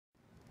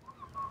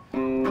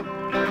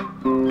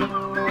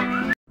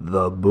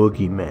The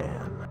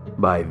Boogeyman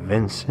by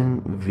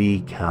Vincent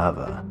v.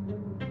 Cava.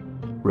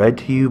 Read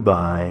to you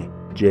by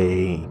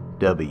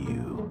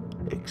J.W.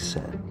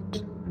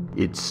 Eccent.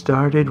 It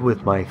started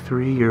with my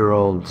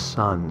 3-year-old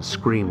son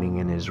screaming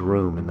in his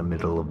room in the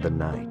middle of the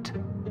night.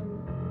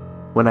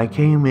 When I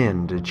came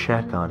in to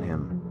check on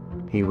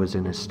him, he was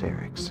in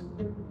hysterics.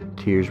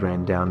 Tears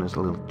ran down his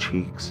little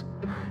cheeks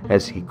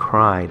as he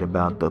cried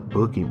about the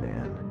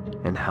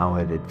boogeyman and how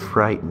it had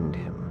frightened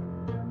him.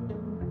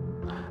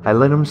 I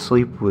let him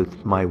sleep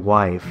with my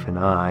wife and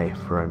I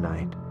for a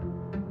night,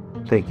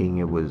 thinking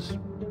it was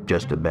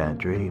just a bad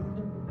dream.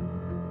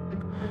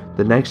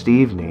 The next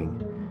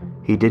evening,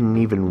 he didn't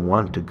even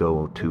want to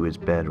go to his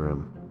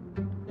bedroom,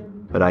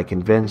 but I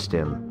convinced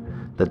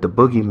him that the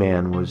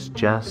boogeyman was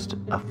just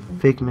a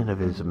figment of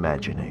his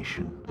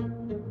imagination.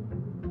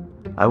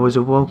 I was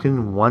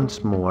awoken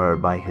once more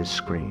by his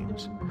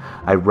screams.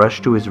 I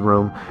rushed to his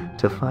room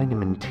to find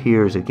him in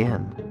tears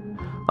again.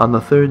 On the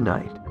third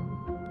night,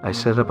 I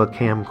set up a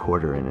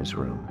camcorder in his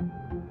room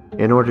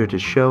in order to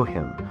show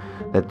him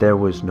that there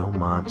was no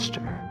monster.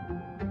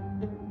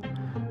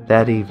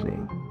 That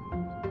evening,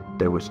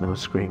 there was no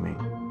screaming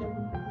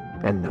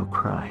and no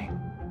crying.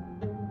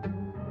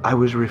 I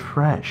was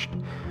refreshed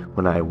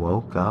when I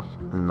woke up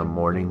in the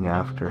morning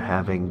after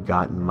having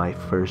gotten my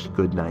first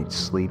good night's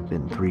sleep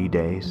in 3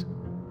 days.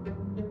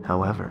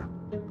 However,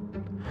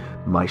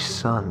 my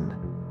son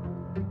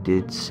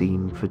did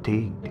seem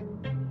fatigued.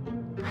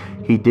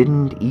 He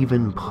didn't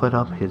even put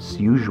up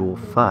his usual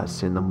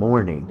fuss in the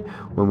morning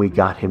when we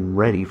got him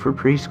ready for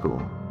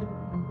preschool.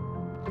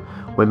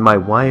 When my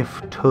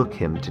wife took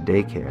him to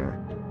daycare,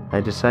 I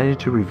decided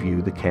to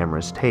review the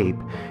camera's tape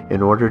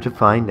in order to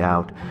find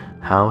out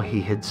how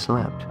he had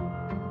slept.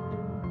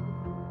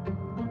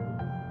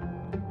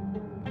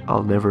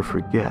 I'll never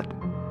forget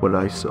what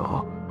I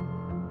saw.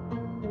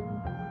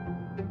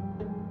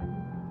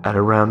 At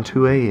around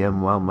 2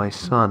 a.m., while my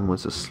son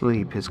was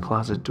asleep, his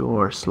closet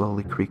door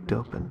slowly creaked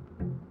open.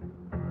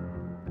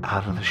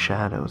 Out of the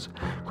shadows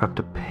crept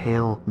a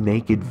pale,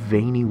 naked,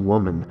 veiny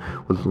woman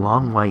with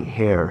long white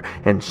hair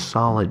and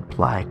solid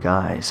black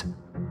eyes.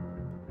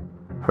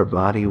 Her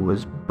body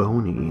was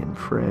bony and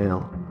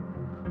frail,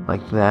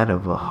 like that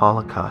of a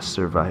Holocaust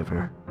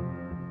survivor.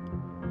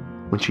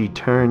 When she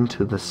turned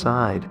to the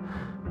side,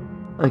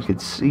 I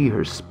could see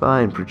her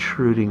spine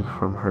protruding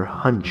from her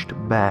hunched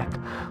back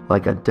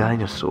like a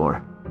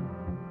dinosaur.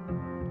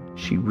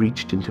 She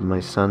reached into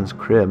my son's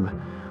crib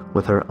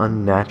with her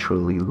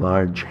unnaturally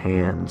large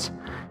hands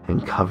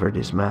and covered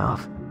his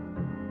mouth.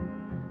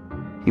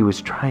 He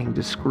was trying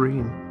to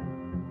scream,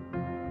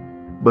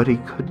 but he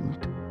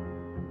couldn't.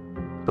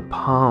 The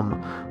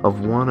palm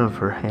of one of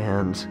her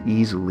hands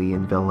easily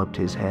enveloped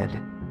his head,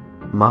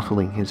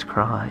 muffling his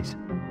cries.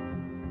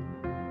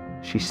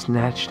 She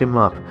snatched him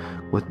up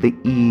with the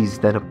ease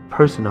that a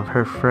person of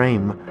her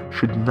frame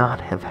should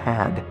not have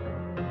had,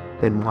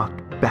 then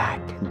walked back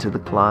into the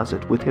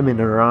closet with him in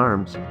her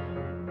arms.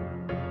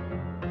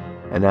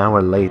 An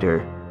hour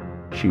later,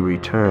 she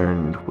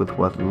returned with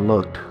what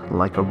looked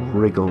like a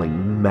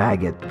wriggling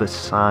maggot the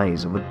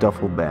size of a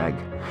duffel bag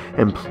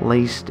and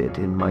placed it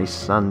in my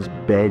son's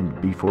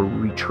bed before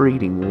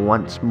retreating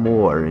once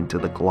more into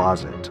the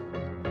closet.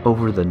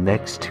 Over the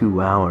next 2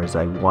 hours,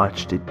 I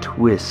watched it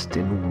twist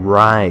and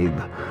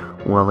writhe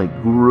while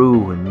it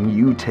grew and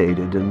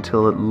mutated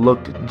until it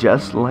looked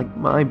just like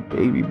my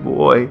baby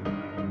boy.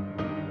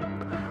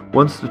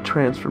 Once the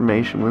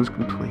transformation was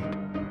complete,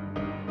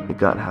 it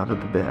got out of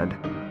the bed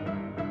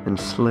and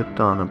slipped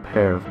on a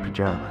pair of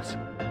pajamas,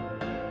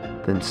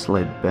 then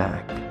slid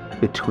back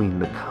between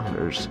the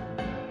covers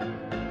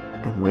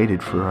and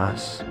waited for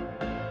us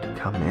to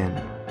come in.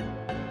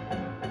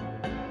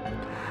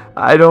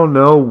 I don't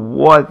know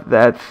what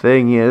that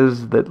thing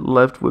is that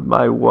left with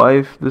my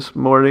wife this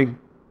morning,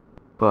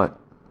 but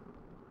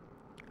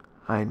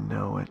I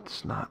know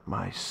it's not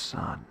my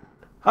son.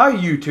 Hi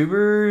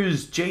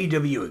YouTubers,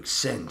 JW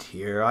Eccent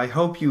here. I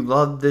hope you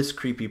loved this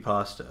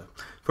creepypasta.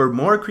 For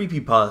more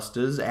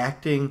creepypastas,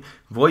 acting,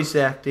 voice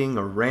acting,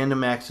 or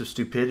random acts of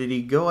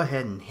stupidity, go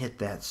ahead and hit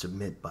that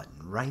submit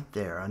button right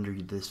there under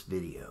this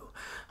video.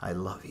 I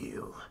love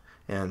you.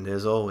 And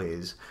as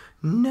always,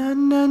 na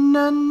na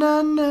na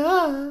na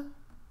na.